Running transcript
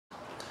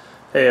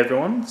Hey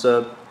everyone, it's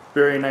a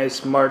very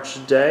nice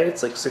March day.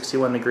 It's like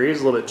 61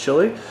 degrees, a little bit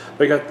chilly.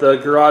 We got the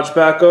garage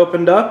back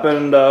opened up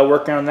and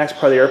working on the next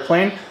part of the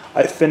airplane.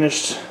 I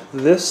finished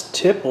this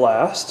tip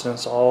last, and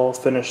it's all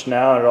finished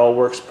now and it all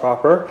works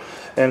proper.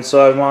 And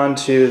so I'm on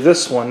to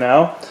this one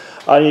now.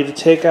 I need to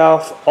take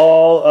off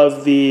all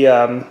of the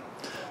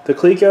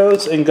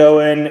clecos and go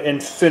in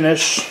and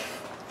finish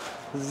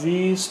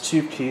these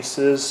two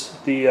pieces.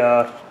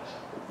 The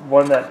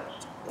one that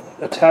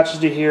attaches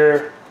to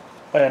here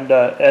and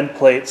end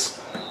plates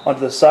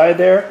onto the side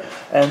there,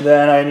 and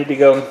then I need to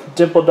go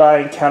dimple die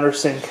and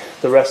countersink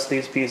the rest of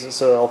these pieces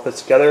so it all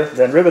fits together,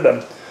 then rivet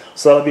them.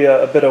 So that'll be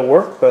a bit of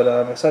work, but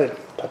I'm excited.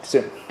 Talk to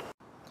you soon.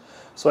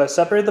 So I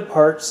separated the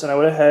parts and I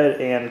went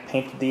ahead and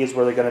painted these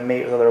where they're going to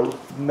mate with other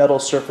metal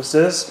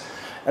surfaces,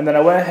 and then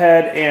I went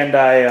ahead and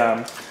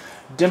I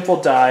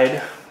dimple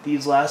dyed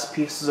these last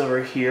pieces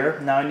over here.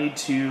 Now I need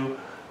to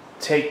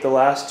take the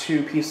last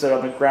two pieces that are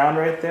on the ground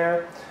right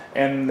there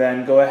and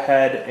then go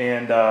ahead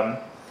and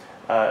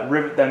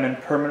rivet them in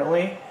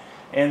permanently,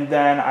 and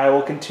then I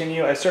will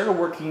continue. I started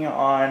working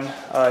on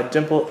not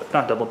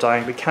double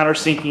dyeing, but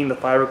countersinking the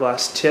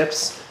fiberglass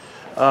tips,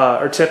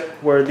 or tip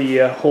where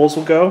the holes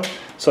will go.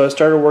 So I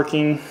started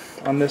working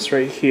on this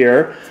right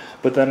here,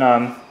 but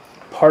then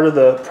part of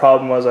the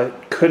problem was I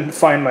couldn't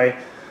find my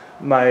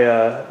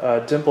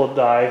dimple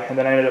dye, and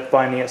then I ended up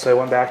finding it, so I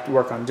went back to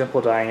work on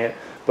dimple dyeing it,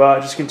 but I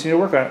just continue to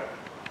work on it.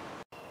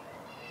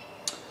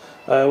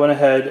 I went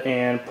ahead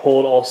and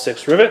pulled all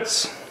 6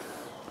 rivets.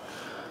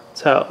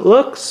 That's how it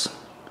looks.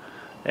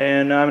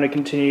 And now I'm going to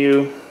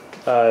continue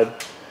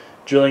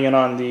drilling in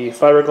on the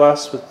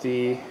fiberglass with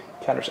the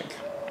countersink.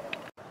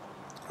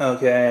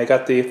 Okay, I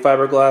got the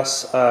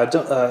fiberglass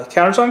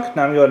countersunk.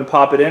 Now I'm going to go ahead and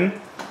pop it in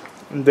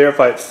and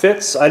verify it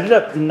fits. I ended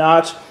up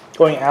not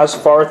going as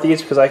far with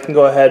these because I can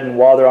go ahead and,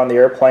 while they're on the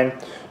airplane,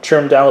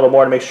 trim down a little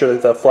more to make sure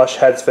that the flush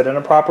heads fit in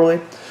them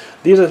properly.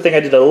 These are the thing I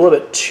did a little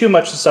bit too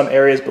much in some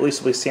areas, but at least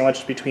it'll be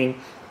sandwiched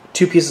between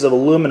 2 pieces of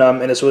aluminum,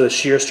 and it's really the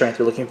shear strength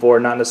you're looking for,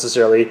 not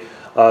necessarily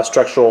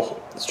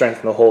structural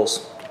strength in the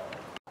holes.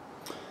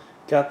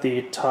 Got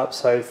the top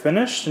side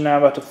finished, and now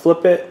I'm about to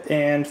flip it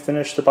and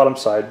finish the bottom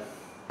side.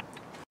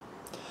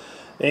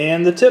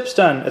 And the tip's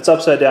done. It's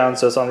upside down,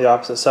 so it's on the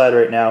opposite side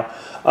right now.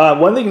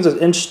 One thing that's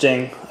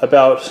interesting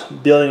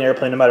about building an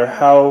airplane, no matter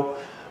how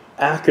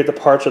accurate the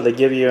parts are they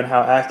give you and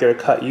how accurate a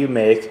cut you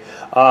make,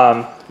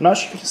 I'm not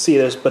sure if you can see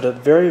this, but a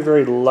very,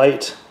 very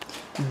light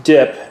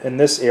dip in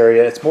this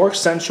area. It's more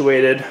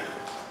accentuated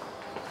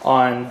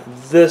on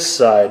this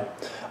side.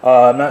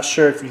 I'm not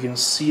sure if you can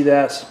see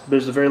that, but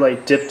there's a very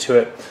light dip to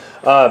it.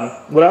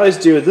 What I always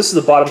do is, this is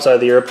the bottom side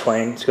of the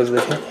airplane because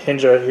the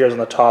hinge right here is on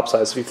the top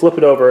side. So if you flip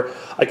it over,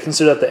 I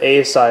consider that the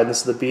A side, and this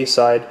is the B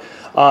side.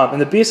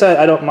 And the B side,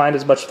 I don't mind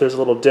as much if there's a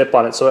little dip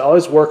on it. So I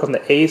always work on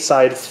the A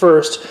side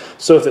first,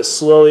 so if it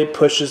slowly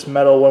pushes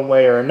metal one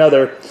way or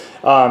another,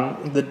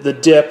 the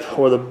dip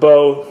or the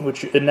bow,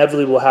 which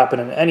inevitably will happen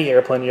in any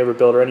airplane you ever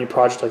build or any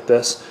project like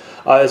this,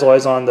 is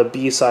always on the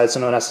B side,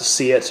 so no one has to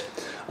see it.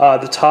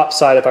 The top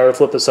side, if I were to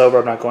flip this over,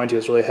 I'm not going to,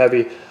 it's really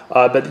heavy,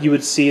 but you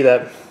would see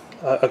that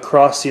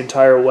across the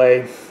entire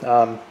way,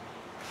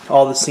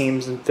 all the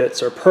seams and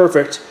fits are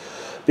perfect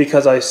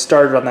because I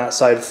started on that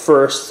side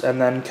first and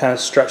then kind of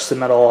stretched the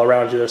metal all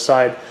around the other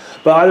side.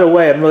 But either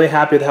way, I'm really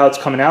happy with how it's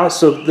coming out.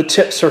 So the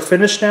tips are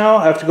finished now.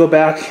 I have to go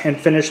back and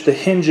finish the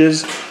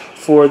hinges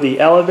for the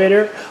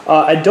elevator.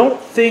 I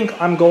don't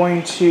think I'm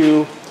going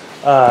to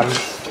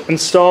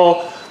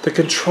install the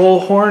control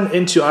horn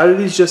into either of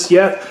these just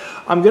yet.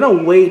 I'm going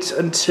to wait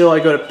until I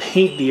go to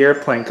paint the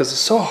airplane because it's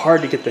so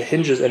hard to get the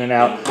hinges in and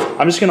out.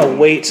 I'm just going to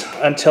wait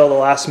until the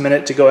last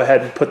minute to go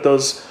ahead and put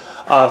those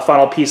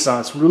final pieces on.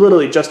 It's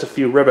literally just a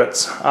few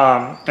rivets,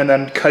 and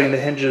then cutting the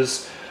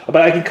hinges.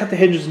 But I can cut the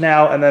hinges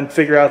now and then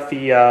figure out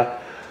the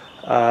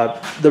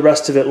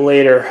rest of it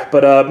later.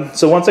 But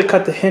so once I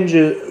cut the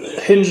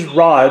hinge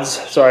rods,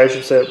 sorry, I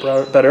should say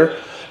it better,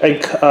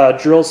 and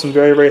drill some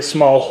very, very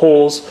small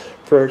holes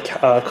for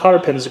cotter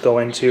pins to go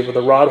into for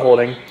the rod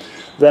holding,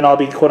 then I'll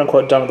be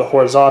quote-unquote done with the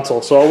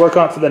horizontal. So I'll work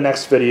on it for the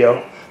next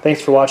video.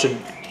 Thanks for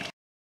watching.